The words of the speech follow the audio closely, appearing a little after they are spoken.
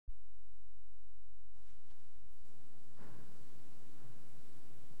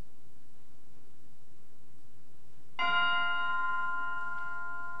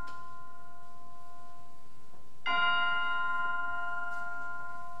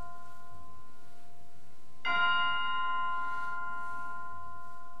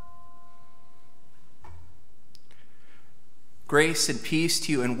Grace and peace to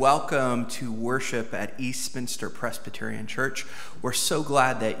you, and welcome to worship at Eastminster Presbyterian Church. We're so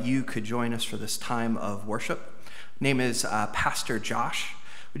glad that you could join us for this time of worship. My name is Pastor Josh.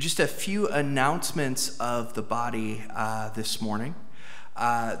 Just a few announcements of the body this morning.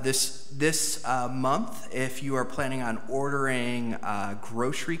 This month, if you are planning on ordering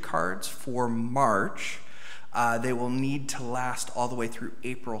grocery cards for March, they will need to last all the way through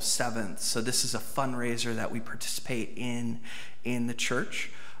April 7th. So this is a fundraiser that we participate in the church.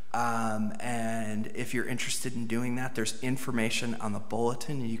 And if you're interested in doing that, there's information on the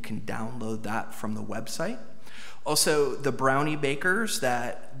bulletin, and you can download that from the website. Also, the brownie bakers,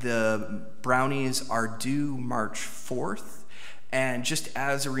 that the brownies are due March 4th. And just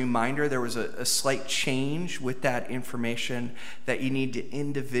as a reminder, there was a slight change with that information that you need to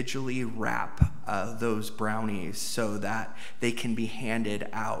individually wrap those brownies so that they can be handed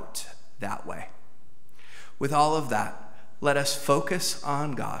out that way. With all of that, let us focus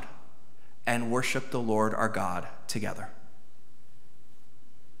on God and worship the Lord our God together.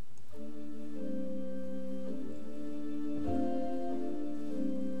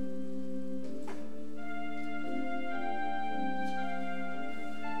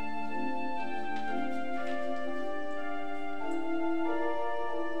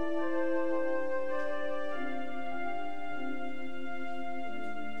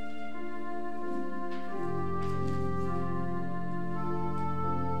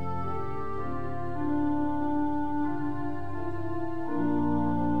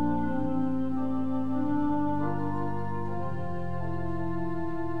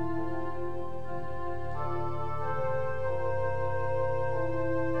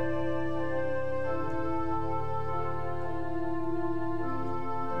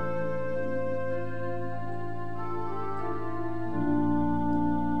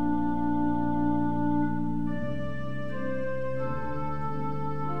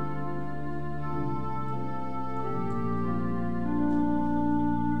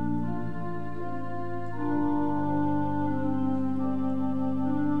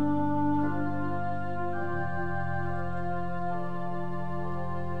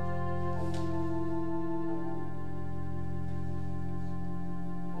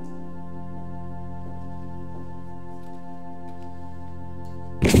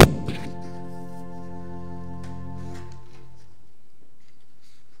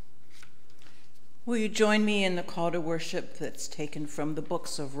 Will you join me in the call to worship that's taken from the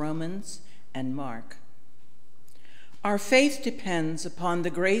books of Romans and Mark? Our faith depends upon the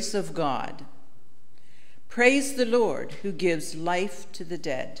grace of God. Praise the Lord who gives life to the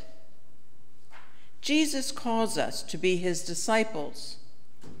dead. Jesus calls us to be his disciples.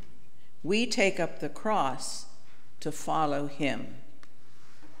 We take up the cross to follow him.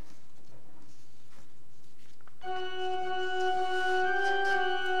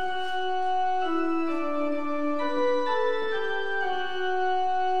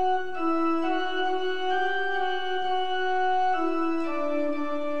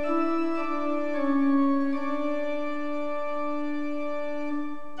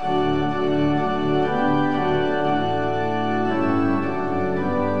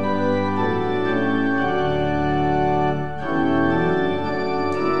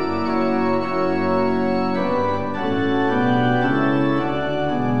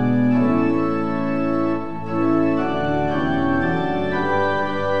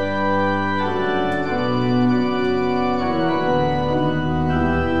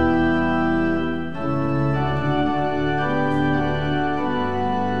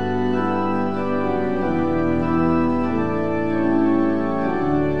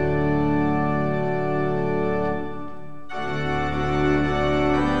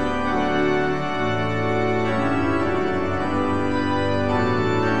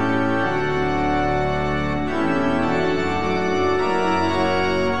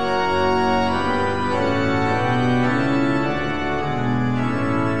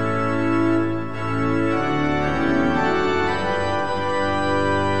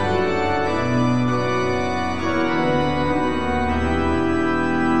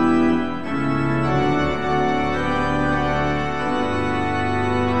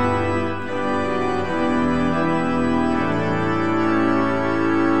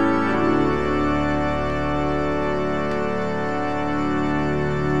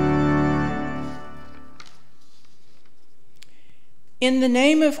 In the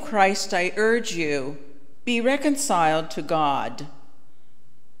name of Christ, I urge you, be reconciled to God.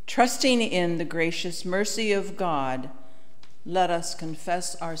 Trusting in the gracious mercy of God, let us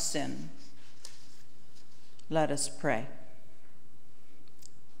confess our sin. Let us pray.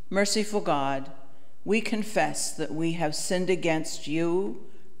 Merciful God, we confess that we have sinned against you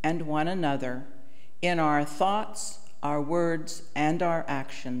and one another in our thoughts, our words, and our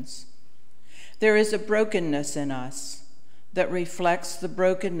actions. There is a brokenness in us that reflects the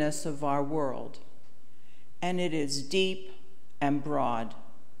brokenness of our world, and it is deep and broad.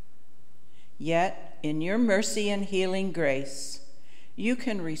 Yet, in your mercy and healing grace, you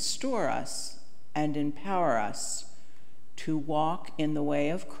can restore us and empower us to walk in the way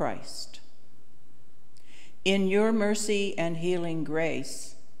of Christ. In your mercy and healing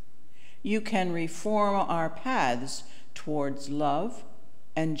grace, you can reform our paths towards love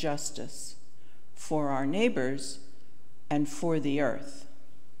and justice for our neighbors and for the earth.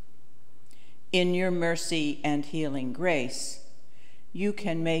 In your mercy and healing grace, you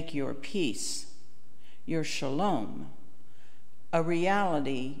can make your peace, your shalom, a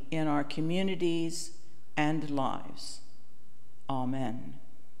reality in our communities and lives. Amen.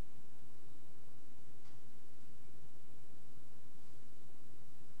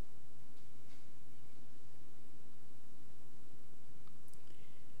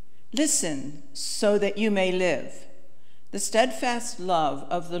 Listen so that you may live. The steadfast love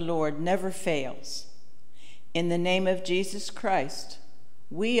of the Lord never fails. In the name of Jesus Christ,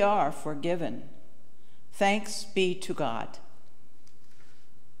 we are forgiven. Thanks be to God.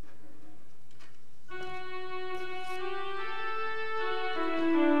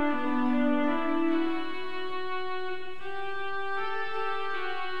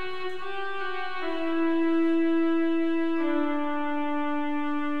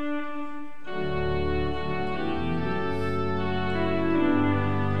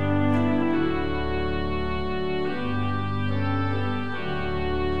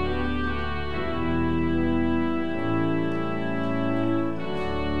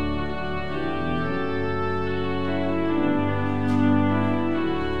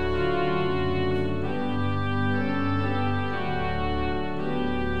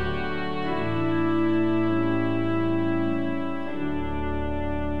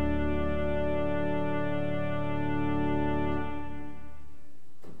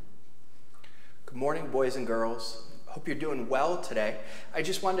 Morning, boys and girls. Hope you're doing well today. I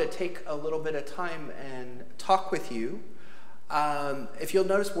just wanted to take a little bit of time and talk with you. If you'll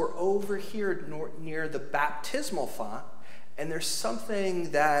notice, we're over here near the baptismal font, and there's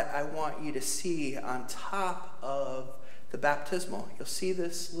something that I want you to see on top of the baptismal. You'll see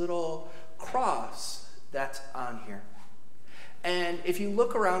this little cross that's on here. And if you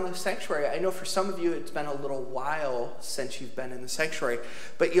look around the sanctuary, I know for some of you it's been a little while since you've been in the sanctuary,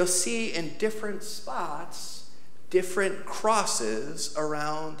 but you'll see in different spots, different crosses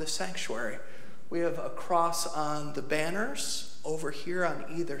around the sanctuary. We have a cross on the banners over here on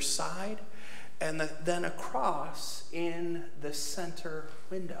either side, and then a cross in the center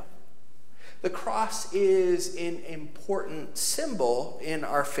window. The cross is an important symbol in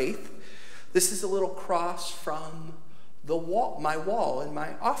our faith. This is a little cross from the wall, my wall in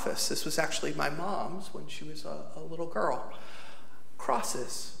my office. This was actually my mom's when she was a little girl.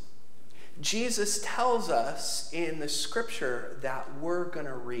 Crosses. Jesus tells us in the scripture that we're going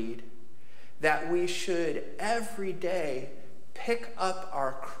to read that we should every day pick up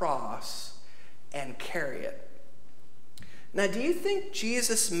our cross and carry it. Now, do you think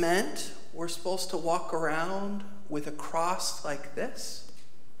Jesus meant we're supposed to walk around with a cross like this?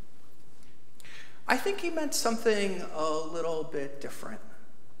 I think he meant something a little bit different.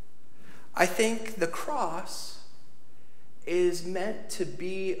 I think the cross is meant to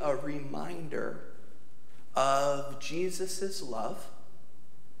be a reminder of Jesus' love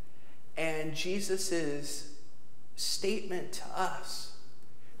and Jesus' statement to us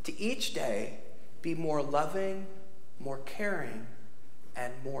to each day be more loving, more caring,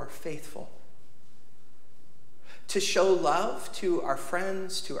 and more faithful. To show love to our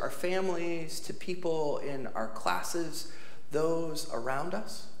friends, to our families, to people in our classes, those around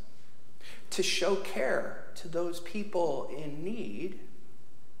us. To show care to those people in need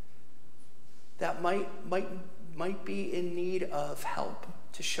that might be in need of help,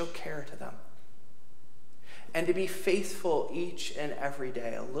 to show care to them. And to be faithful each and every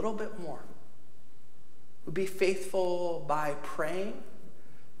day, a little bit more. Be faithful by praying,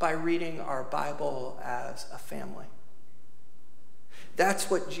 by reading our Bible as a family. That's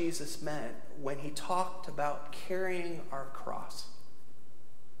what Jesus meant when he talked about carrying our cross.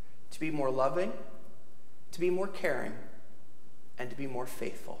 To be more loving, to be more caring, and to be more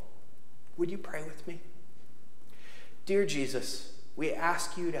faithful. Would you pray with me? Dear Jesus, we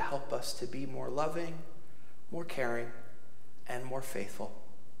ask you to help us to be more loving, more caring, and more faithful.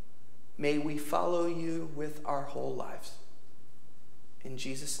 May we follow you with our whole lives. In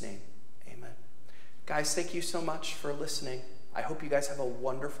Jesus' name, amen. Guys, thank you so much for listening. I hope you guys have a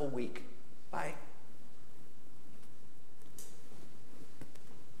wonderful week. Bye.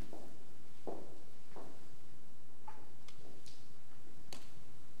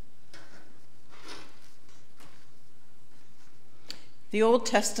 The Old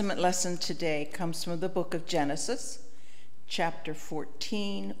Testament lesson today comes from the book of Genesis, chapter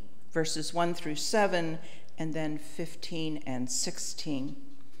 14, verses 1 through 7, and then 15 and 16.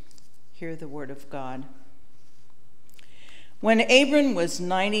 Hear the word of God. When Abram was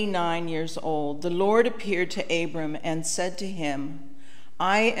 99 years old, the Lord appeared to Abram and said to him,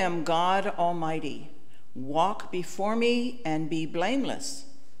 I am God Almighty. Walk before me and be blameless,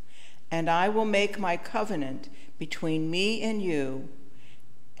 and I will make my covenant between me and you,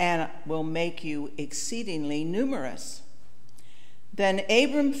 and will make you exceedingly numerous. Then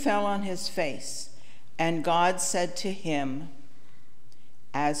Abram fell on his face, and God said to him,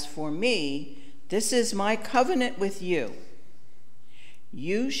 As for me, this is my covenant with you.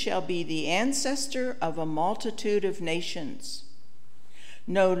 You shall be the ancestor of a multitude of nations.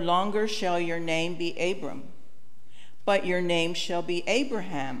 No longer shall your name be Abram, but your name shall be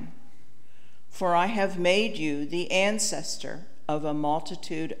Abraham, for I have made you the ancestor of a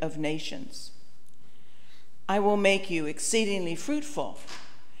multitude of nations. I will make you exceedingly fruitful,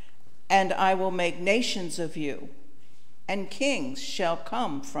 and I will make nations of you, and kings shall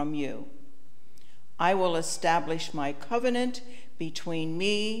come from you. I will establish my covenant between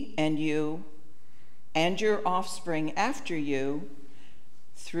me and you and your offspring after you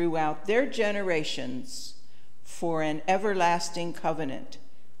throughout their generations for an everlasting covenant,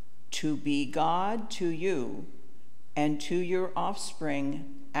 to be God to you and to your offspring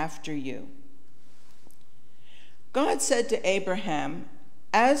after you. God said to Abraham,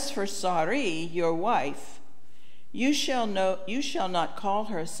 As for Sarai, your wife, you shall not call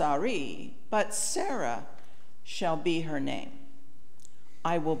her Sarai, but Sarah shall be her name.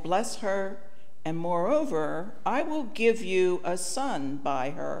 I will bless her, and moreover, I will give you a son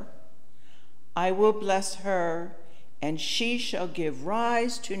by her. I will bless her, and she shall give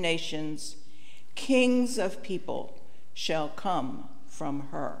rise to nations. Kings of people shall come from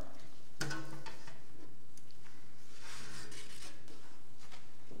her.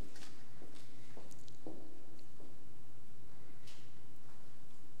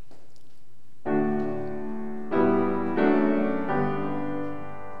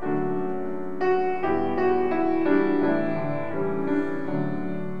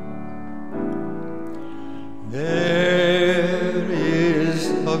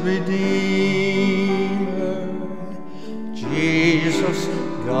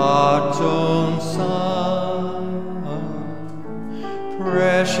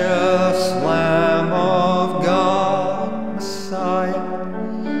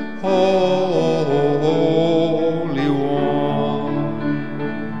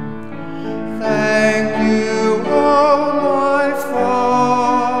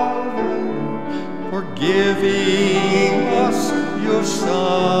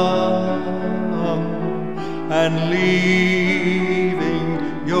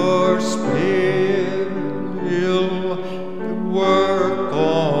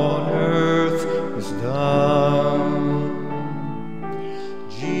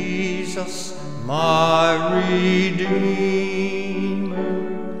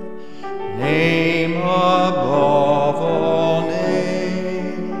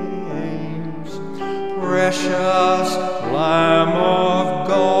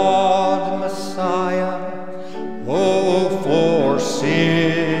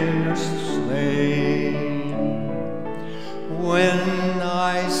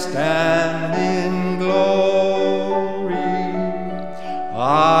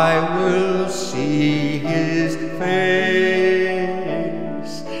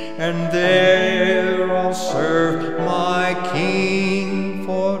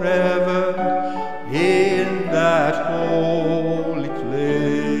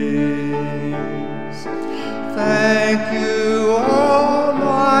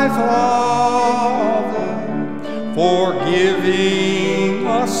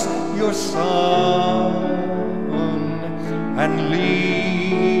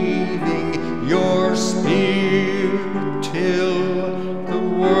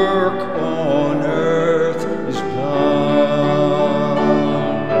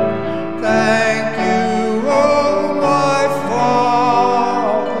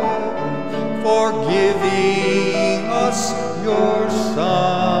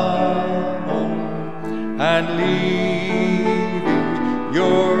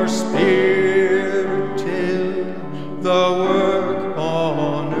 The work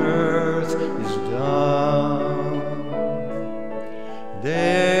on earth is done.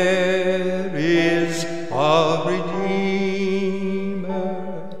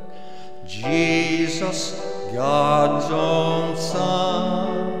 Jesus, God's own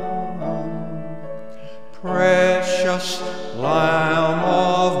Son, precious Lamb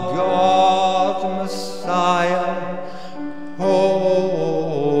of God, Messiah, Holy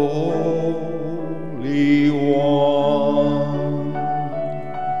One.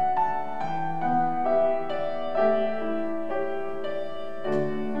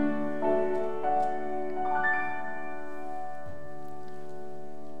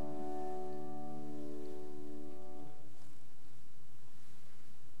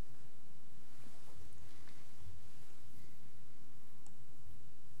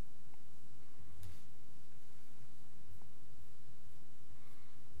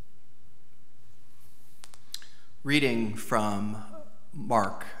 Reading from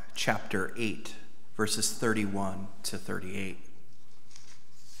Mark chapter 8, verses 31 to 38.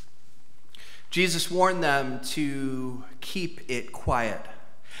 Jesus warned them to keep it quiet,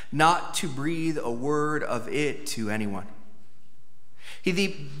 not to breathe a word of it to anyone. He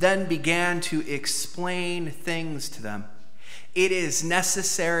then began to explain things to them. It is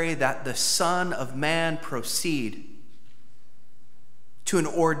necessary that the Son of Man proceed to an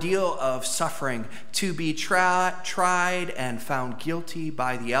ordeal of suffering, to be tried and found guilty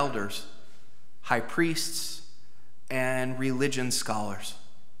by the elders, high priests, and religion scholars,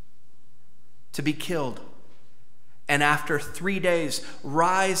 to be killed, and after 3 days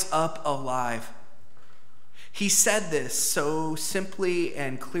rise up alive. He said this so simply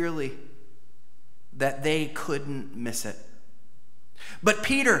and clearly that they couldn't miss it. But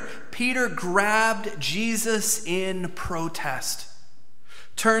Peter grabbed Jesus in protest.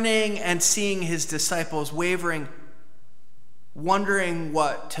 Turning and seeing his disciples wavering, wondering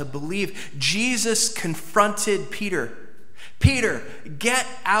what to believe, Jesus confronted Peter. Peter, get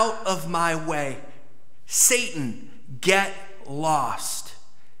out of my way. Satan, get lost.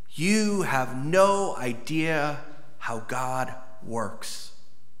 You have no idea how God works.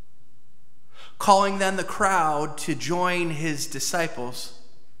 Calling then the crowd to join his disciples,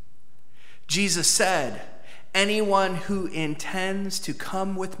 Jesus said, anyone who intends to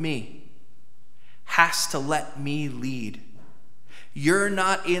come with me has to let me lead. You're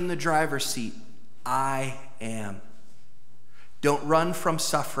not in the driver's seat. I am. Don't run from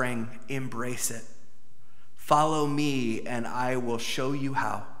suffering. Embrace it. Follow me and I will show you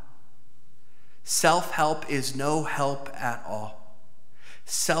how. Self-help is no help at all.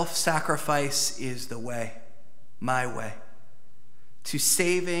 Self-sacrifice is the way, my way, to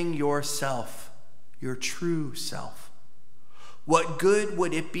saving yourself, your true self. What good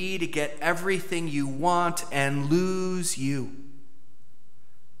would it be to get everything you want and lose you,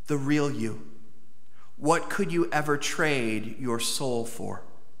 the real you? What could you ever trade your soul for?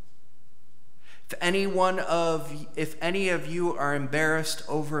 If any of you are embarrassed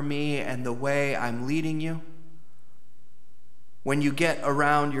over me and the way I'm leading you, when you get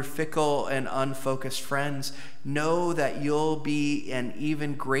around your fickle and unfocused friends, know that you'll be an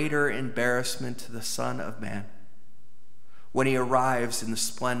even greater embarrassment to the Son of Man when he arrives in the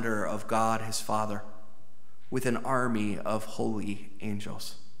splendor of God his Father with an army of holy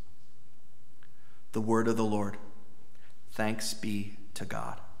angels. The word of the Lord. Thanks be to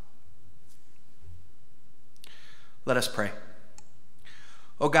God. Let us pray.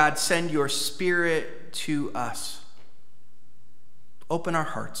 O God, send your Spirit to us. Open our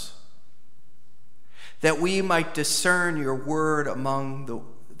hearts, that we might discern your word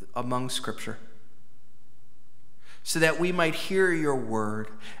among Scripture, so that we might hear your word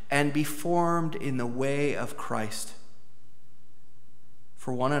and be formed in the way of Christ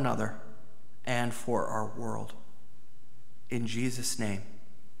for one another and for our world. In Jesus' name,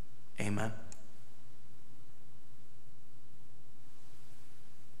 amen.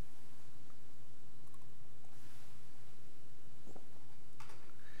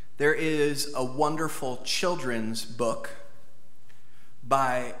 There is a wonderful children's book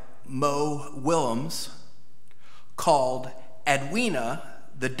by Mo Willems called Edwina,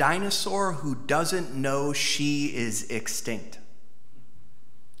 the Dinosaur Who Doesn't Know She Is Extinct.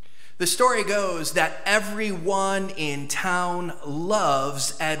 The story goes that everyone in town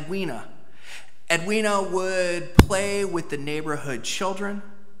loves Edwina. Edwina would play with the neighborhood children.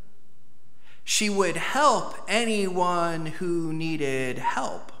 She would help anyone who needed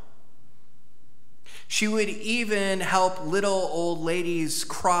help. She would even help little old ladies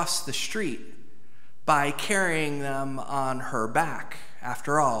cross the street by carrying them on her back.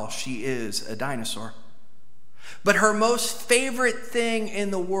 After all, she is a dinosaur. But her most favorite thing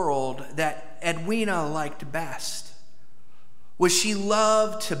in the world that Edwina liked best was she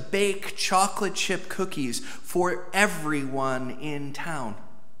loved to bake chocolate chip cookies for everyone in town.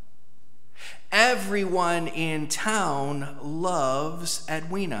 Everyone in town loves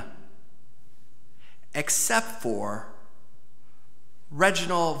Edwina, except for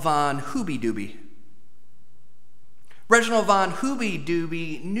Reginald von Hooby-Dooby. Reginald von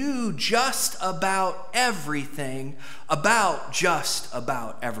Hooby-Dooby knew just about everything about just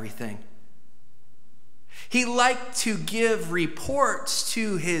about everything. He liked to give reports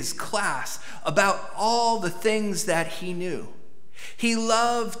to his class about all the things that he knew. He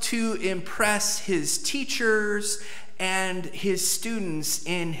loved to impress his teachers and his students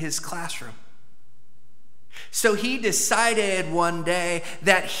in his classroom. So he decided one day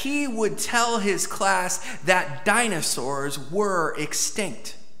that he would tell his class that dinosaurs were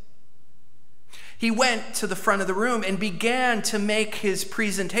extinct. He went to the front of the room and began to make his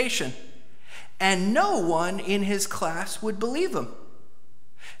presentation, and no one in his class would believe him.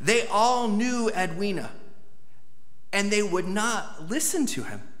 They all knew Edwina, and they would not listen to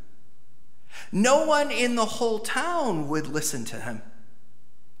him. No one in the whole town would listen to him.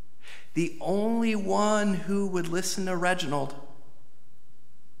 The only one who would listen to Reginald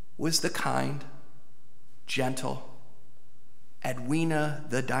was the kind, gentle Edwina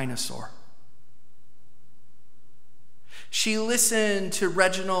the dinosaur. She listened to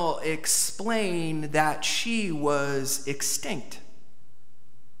Reginald explain that she was extinct.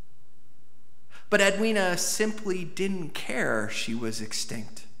 But Edwina simply didn't care she was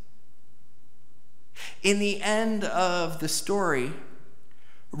extinct. In the end of the story,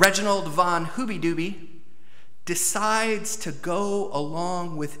 Reginald von Hooby-Dooby decides to go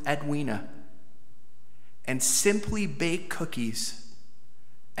along with Edwina and simply bake cookies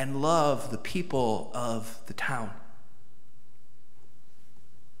and love the people of the town.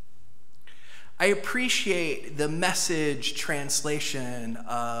 I appreciate the Message translation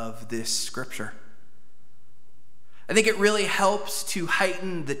of this scripture. I think it really helps to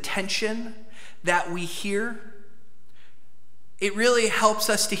heighten the tension that we hear. It really helps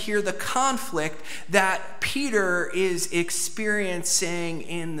us to hear the conflict that Peter is experiencing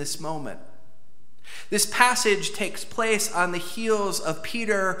in this moment. This passage takes place on the heels of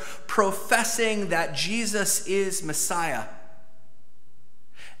Peter professing that Jesus is Messiah.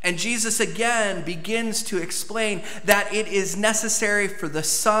 And Jesus again begins to explain that it is necessary for the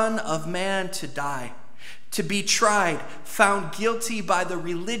Son of Man to die, to be tried, found guilty by the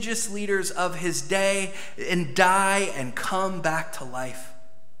religious leaders of his day, and die and come back to life.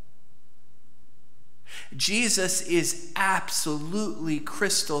 Jesus is absolutely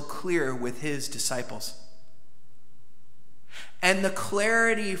crystal clear with his disciples. And the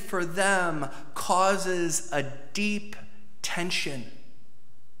clarity for them causes a deep tension.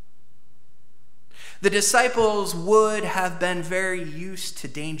 The disciples would have been very used to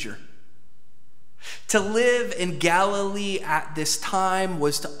danger. To live in Galilee at this time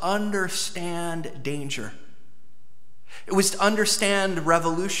was to understand danger. It was to understand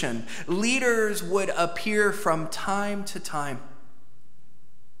revolution. Leaders would appear from time to time.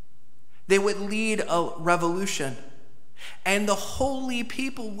 They would lead a revolution, and the holy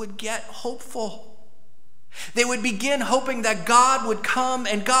people would get hopeful. They would begin hoping that God would come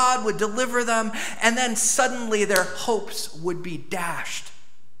and God would deliver them, and then suddenly their hopes would be dashed.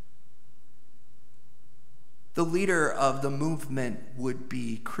 The leader of the movement would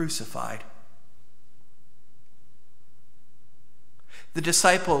be crucified. The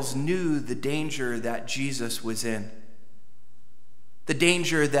disciples knew the danger that Jesus was in, the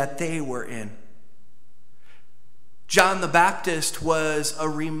danger that they were in. John the Baptist was a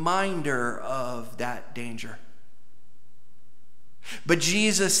reminder of that danger. But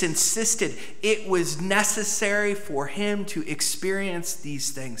Jesus insisted it was necessary for him to experience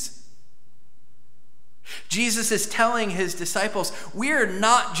these things. Jesus is telling his disciples, we are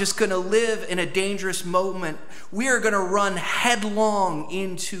not just going to live in a dangerous moment. We are going to run headlong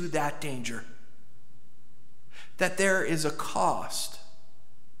into that danger. That there is a cost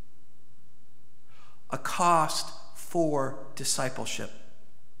for discipleship,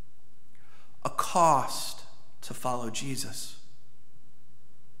 a cost to follow Jesus.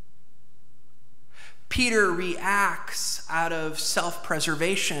 Peter reacts out of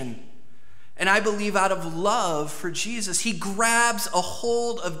self-preservation, and I believe out of love for Jesus. He grabs a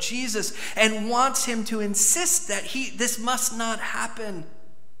hold of Jesus and wants him to insist that this must not happen.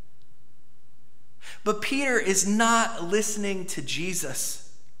 But Peter is not listening to Jesus.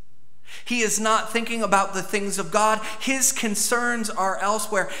 He is not thinking about the things of God. His concerns are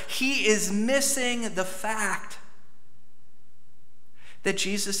elsewhere. He is missing the fact that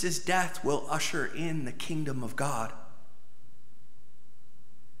Jesus' death will usher in the kingdom of God.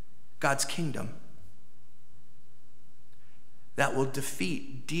 God's kingdom. that will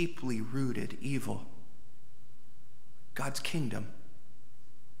defeat deeply rooted evil. God's kingdom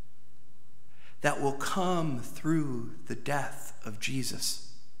that will come through the death of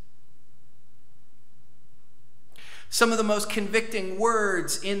Jesus. Some of the most convicting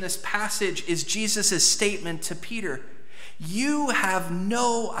words in this passage is Jesus' statement to Peter. You have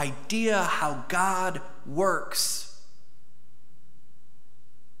no idea how God works.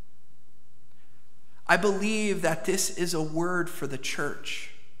 I believe that this is a word for the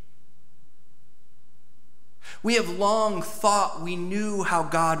church. We have long thought we knew how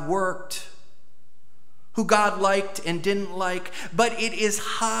God worked, who God liked and didn't like, but it is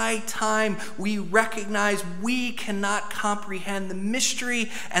high time we recognize we cannot comprehend the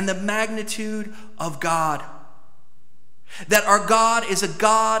mystery and the magnitude of God. That our God is a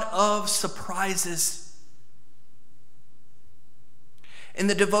God of surprises. In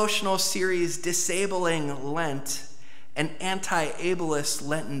the devotional series Disabling Lent, an anti-ableist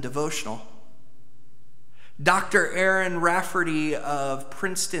Lenten devotional, Dr. Aaron Rafferty of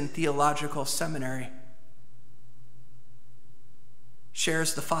Princeton Theological Seminary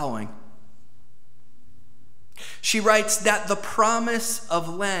shares the following. She writes that the promise of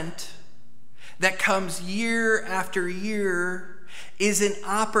Lent that comes year after year is an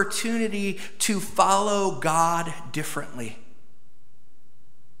opportunity to follow God differently.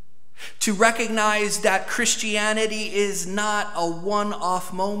 To recognize that Christianity is not a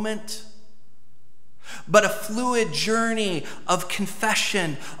one-off moment, but a fluid journey of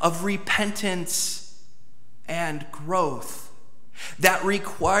confession, of repentance, and growth that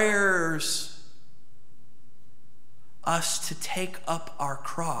requires us to take up our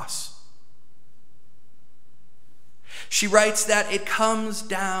cross. She writes that it comes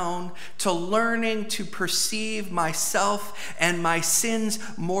down to learning to perceive myself and my sins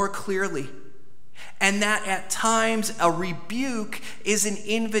more clearly, and that at times a rebuke is an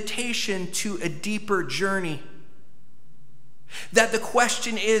invitation to a deeper journey. That the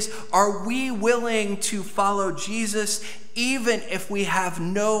question is, are we willing to follow Jesus even if we have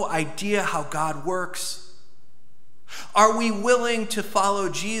no idea how God works? Are we willing to follow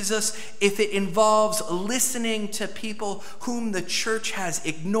Jesus if it involves listening to people whom the church has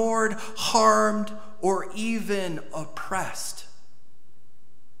ignored, harmed, or even oppressed?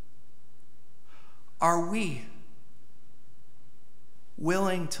 Are we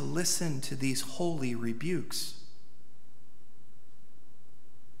willing to listen to these holy rebukes?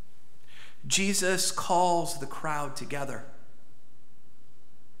 Jesus calls the crowd together.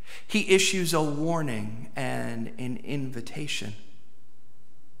 He issues a warning and an invitation.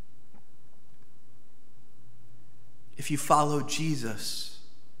 If you follow Jesus,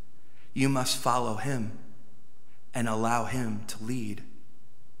 you must follow him and allow him to lead.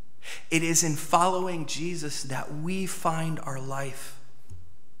 It is in following Jesus that we find our life.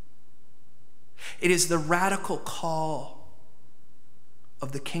 It is the radical call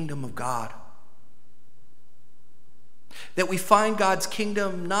of the kingdom of God. That we find God's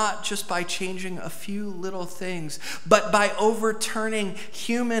kingdom not just by changing a few little things, but by overturning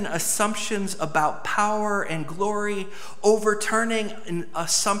human assumptions about power and glory, overturning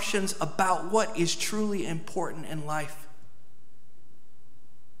assumptions about what is truly important in life.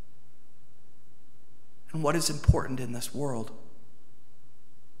 And what is important in this world.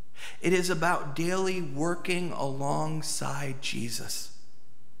 It is about daily working alongside Jesus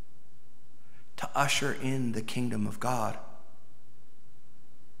to usher in the kingdom of God.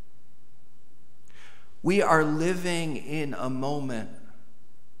 We are living in a moment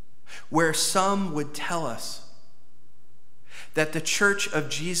where some would tell us that the Church of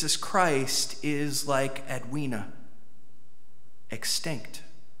Jesus Christ is like Edwina, extinct.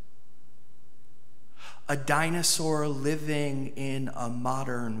 A dinosaur living in a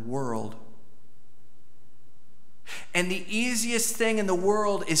modern world. And the easiest thing in the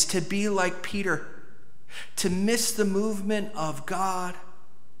world is to be like Peter, to miss the movement of God,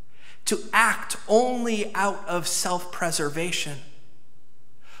 to act only out of self-preservation.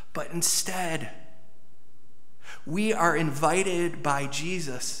 But instead, we are invited by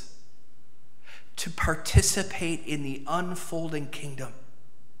Jesus to participate in the unfolding kingdom,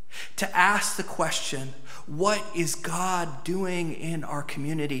 to ask the question, what is God doing in our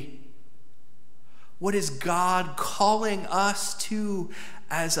community? What is God calling us to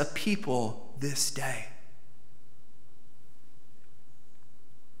as a people this day?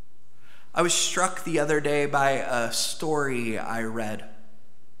 I was struck the other day by a story I read.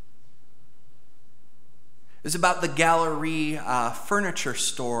 It was about the Gallery furniture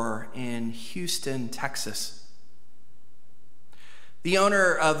store in Houston, Texas. The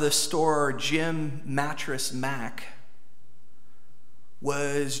owner of the store, Jim Mattress Mac,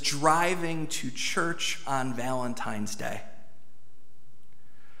 was driving to church on Valentine's Day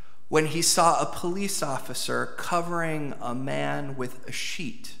when he saw a police officer covering a man with a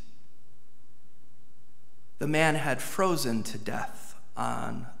sheet. The man had frozen to death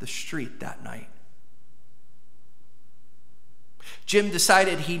on the street that night. Jim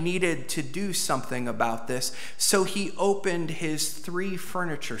decided he needed to do something about this, so he opened his 3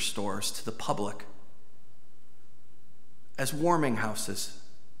 furniture stores to the public as warming houses.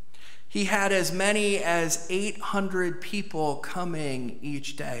 He had as many as 800 people coming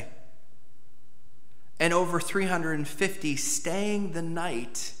each day, and over 350 staying the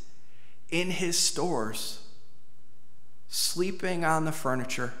night in his stores, sleeping on the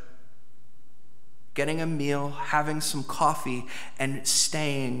furniture, getting a meal, having some coffee, and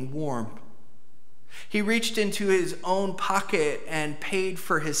staying warm. He reached into his own pocket and paid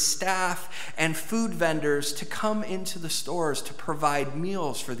for his staff and food vendors to come into the stores to provide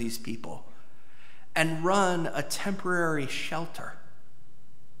meals for these people and run a temporary shelter.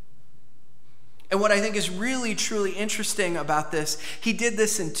 And what I think is really, truly interesting about this, he did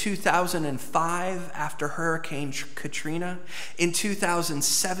this in 2005 after Hurricane Katrina, in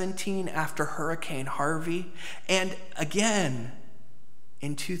 2017 after Hurricane Harvey, and again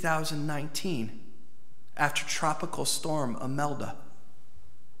in 2019 after Tropical Storm Imelda.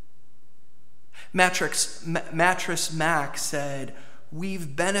 Mattress Mac said,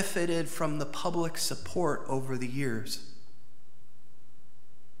 "We've benefited from the public support over the years.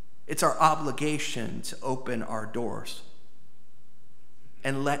 It's our obligation to open our doors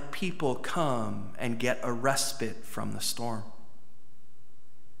and let people come and get a respite from the storm.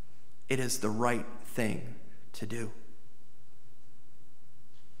 It is the right thing to do."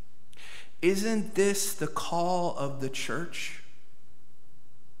 Isn't this the call of the church?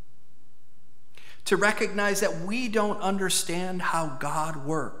 To recognize that we don't understand how God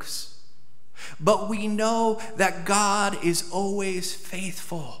works, but we know that God is always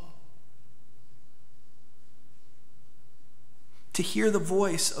faithful. To hear the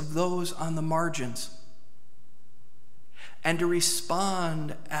voice of those on the margins, and to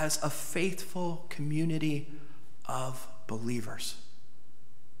respond as a faithful community of believers.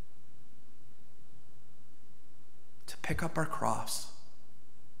 To pick up our cross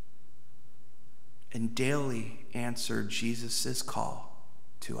and daily answer Jesus' call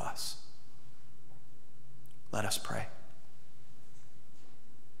to us. Let us pray.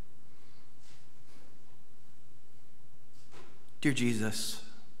 Dear Jesus,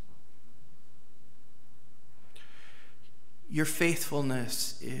 your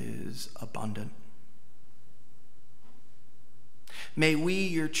faithfulness is abundant. May we,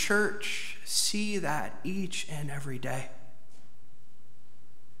 your church, see that each and every day.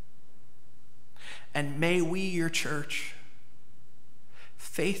 And may we, your church,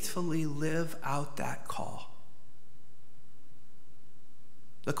 faithfully live out that call.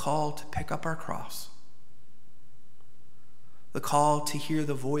 The call to pick up our cross. The call to hear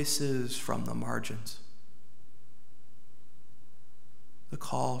the voices from the margins. The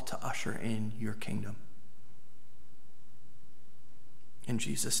call to usher in your kingdom. In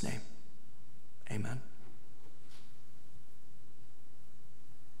Jesus' name, amen.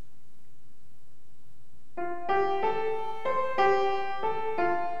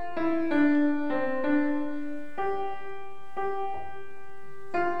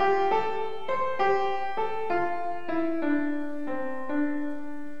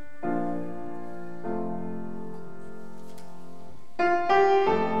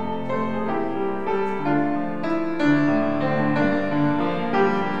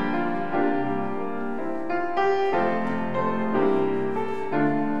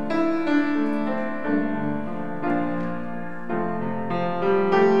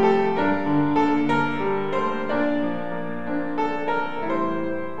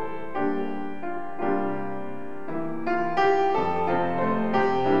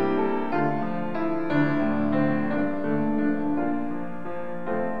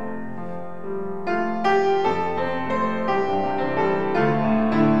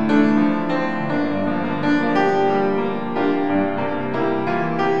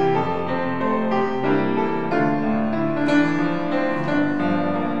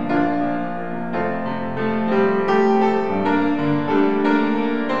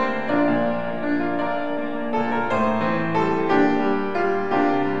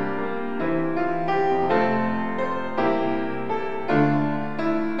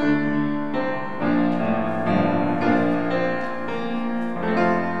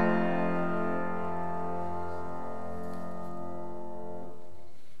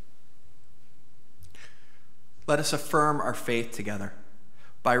 Let us affirm our faith together.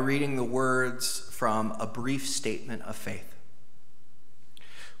 by reading the words from a brief statement of faith.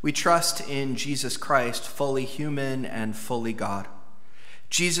 We trust in Jesus Christ, fully human and fully God.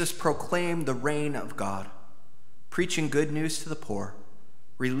 Jesus proclaimed the reign of God, preaching good news to the poor,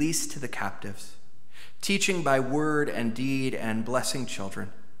 release to the captives, teaching by word and deed and blessing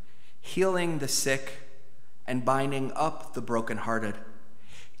children, healing the sick and binding up the brokenhearted,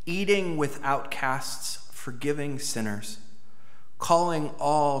 eating with outcasts, forgiving sinners, calling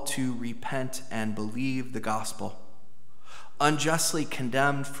all to repent and believe the gospel, unjustly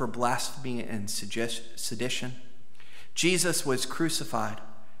condemned for blasphemy and sedition. Jesus was crucified,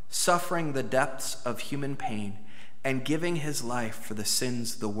 suffering the depths of human pain and giving his life for the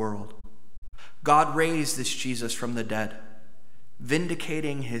sins of the world. God raised this Jesus from the dead,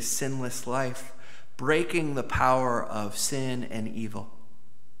 vindicating his sinless life, breaking the power of sin and evil,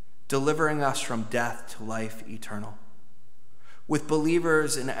 delivering us from death to life eternal. With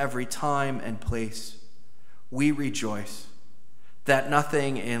believers in every time and place, we rejoice that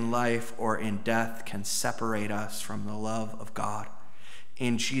nothing in life or in death can separate us from the love of God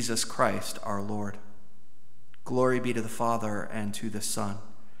in Jesus Christ our Lord. Glory be to the Father, and to the Son,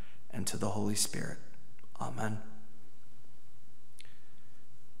 and to the Holy Spirit. Amen.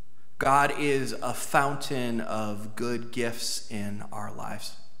 God is a fountain of good gifts in our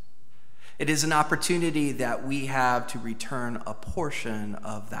lives. It is an opportunity that we have to return a portion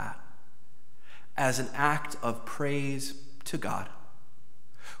of that as an act of praise to God.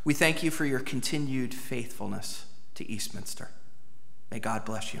 We thank you for your continued faithfulness to Eastminster. May God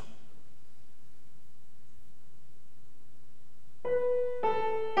bless you.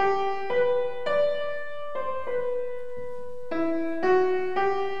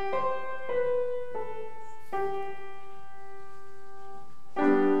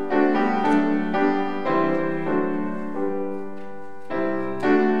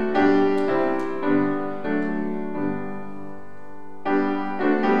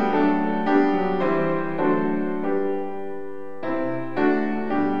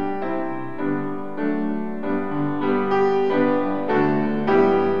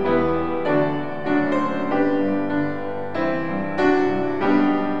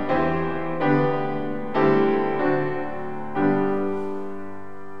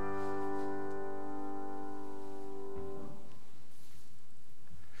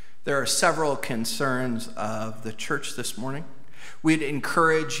 There are several concerns of the church this morning. We'd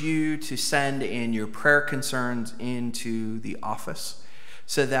encourage you to send in your prayer concerns into the office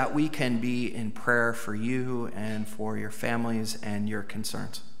so that we can be in prayer for you and for your families and your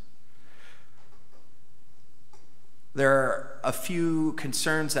concerns. There are a few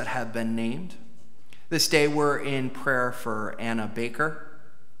concerns that have been named. This day we're in prayer for Anna Baker,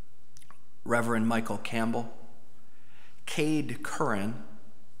 Reverend Michael Campbell, Cade Curran,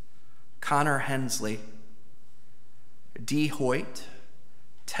 Connor Hensley, Dee Hoyt,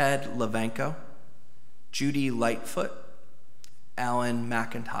 Ted Levenko, Judy Lightfoot, Alan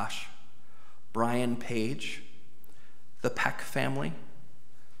McIntosh, Brian Page, the Peck family,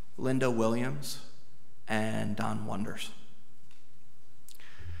 Linda Williams, and Don Wonders.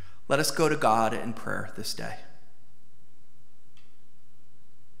 Let us go to God in prayer this day.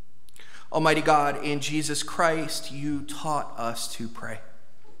 Almighty God, in Jesus Christ, you taught us to pray.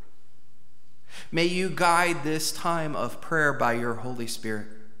 May you guide this time of prayer by your Holy Spirit,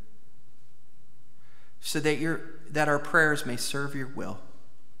 so that our prayers may serve your will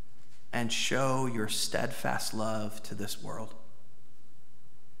and show your steadfast love to this world.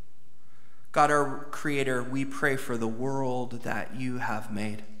 God, our Creator, we pray for the world that you have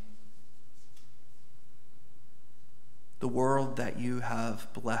made, the world that you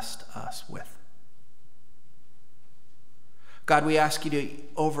have blessed us with. God, we ask you to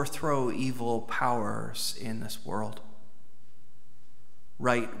overthrow evil powers in this world.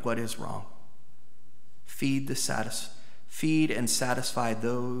 Right what is wrong. Feed and satisfy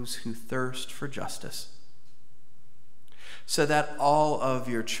those who thirst for justice, so that all of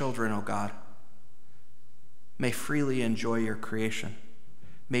your children, O God, may freely enjoy your creation,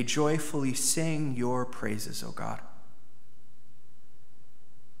 may joyfully sing your praises, O God.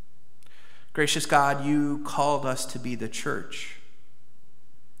 Gracious God, you called us to be the church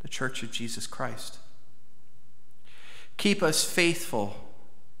of Jesus Christ. Keep us faithful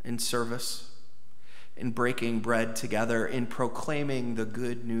in service, in breaking bread together, in proclaiming the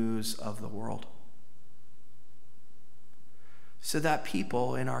good news of the world, so that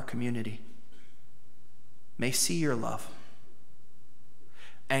people in our community may see your love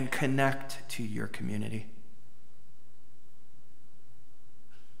and connect to your community.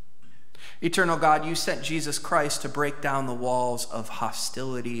 Eternal God, you sent Jesus Christ to break down the walls of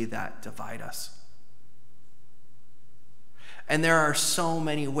hostility that divide us. And there are so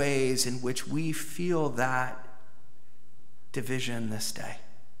many ways in which we feel that division this day.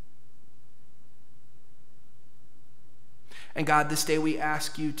 And God, this day we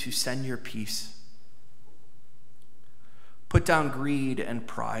ask you to send your peace. Put down greed and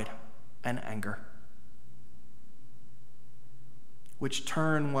pride and anger, which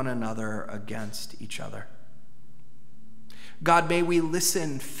turn one another against each other. God, may we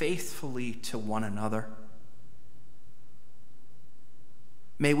listen faithfully to one another.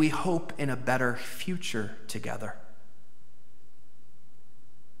 May we hope in a better future together.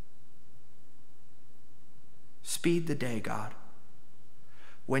 Speed the day, God,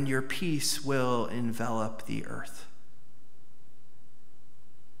 when your peace will envelop the earth.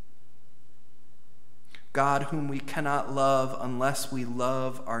 God, whom we cannot love unless we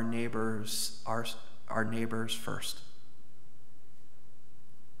love our neighbors, our neighbors first.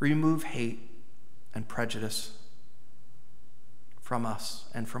 Remove hate and prejudice from us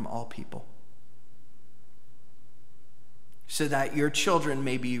and from all people, so that your children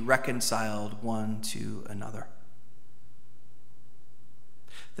may be reconciled one to another,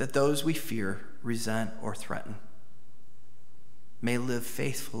 that those we fear, resent, or threaten may live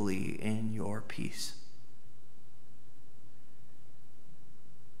faithfully in your peace.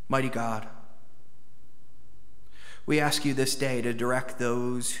 Mighty God, we ask you this day to direct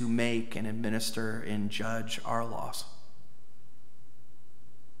those who make and administer and judge our laws,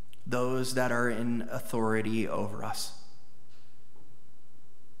 those that are in authority over us.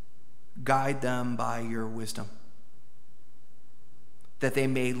 Guide them by your wisdom, that they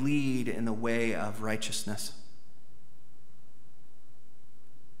may lead in the way of righteousness.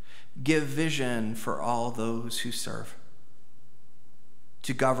 Give vision for all those who serve,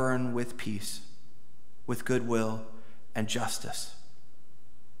 to govern with peace, with goodwill and justice,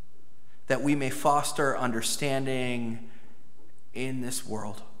 that we may foster understanding in this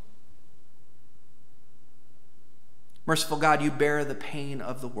world. Merciful God, you bear the pain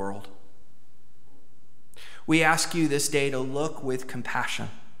of the world. We ask you this day to look with compassion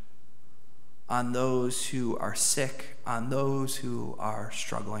on those who are sick, on those who are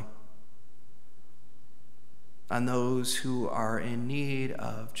struggling, on those who are in need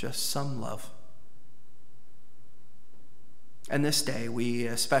of just some love. And this day, we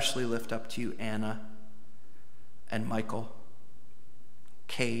especially lift up to you Anna and Michael,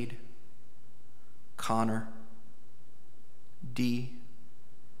 Cade, Connor, Dee,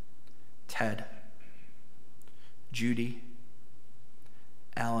 Ted, Judy,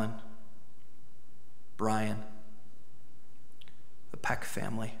 Alan, Brian, the Peck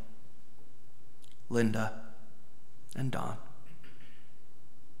family, Linda, and Don.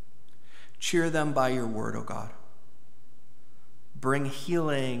 Cheer them by your word, O God. Bring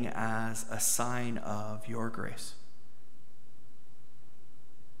healing as a sign of your grace.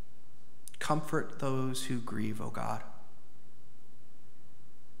 Comfort those who grieve, O God,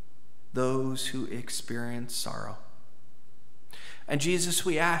 those who experience sorrow. And Jesus,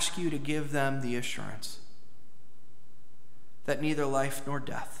 we ask you to give them the assurance that neither life nor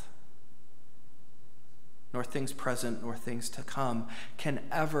death, nor things present, nor things to come, can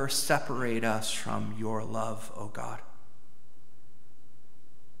ever separate us from your love, O God.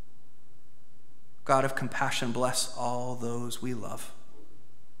 God of compassion, bless all those we love,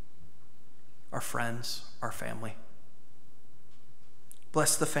 our friends, our family.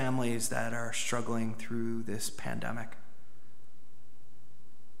 Bless the families that are struggling through this pandemic,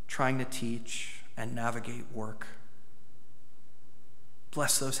 trying to teach and navigate work.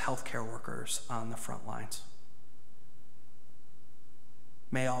 Bless those healthcare workers on the front lines.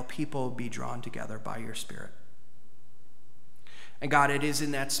 May all people be drawn together by your Spirit. And God, it is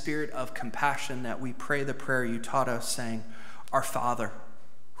in that spirit of compassion that we pray the prayer you taught us, saying, Our Father,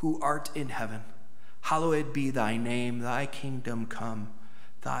 who art in heaven, hallowed be thy name, thy kingdom come,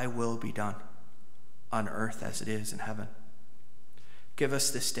 thy will be done, on earth as it is in heaven. Give us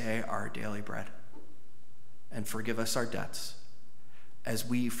this day our daily bread, and forgive us our debts, as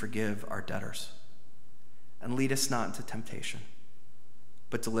we forgive our debtors. And lead us not into temptation,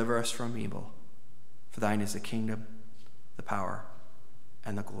 but deliver us from evil. For thine is the kingdom, the power,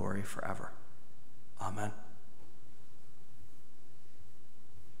 and the glory forever. Amen.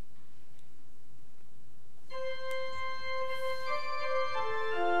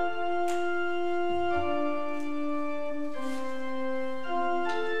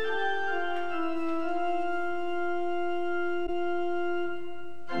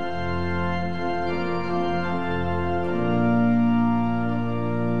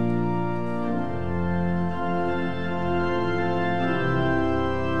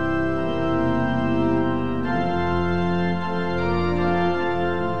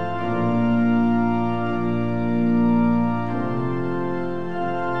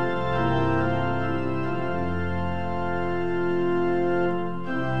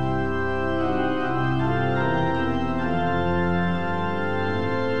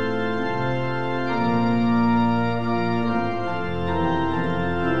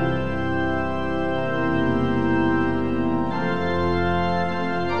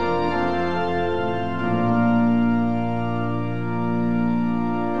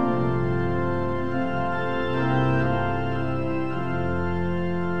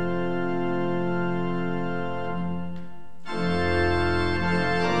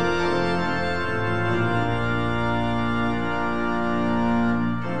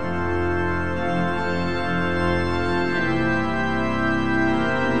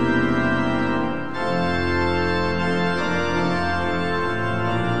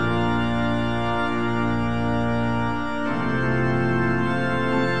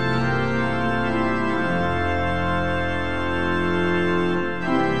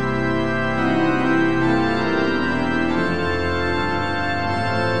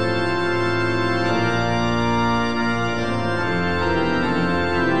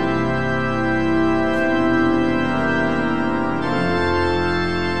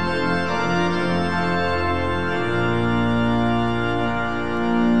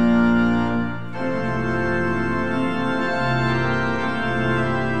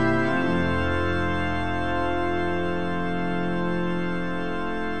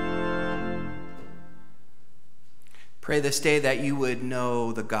 Pray this day that you would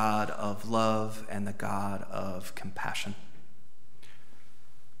know the God of love and the God of compassion.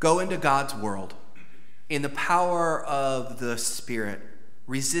 Go into God's world. In the power of the Spirit,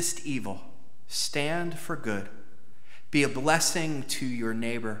 resist evil. Stand for good. Be a blessing to your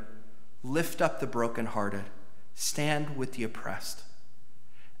neighbor. Lift up the brokenhearted. Stand with the oppressed.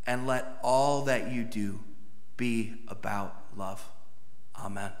 And let all that you do be about love.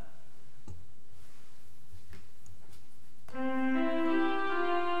 Amen.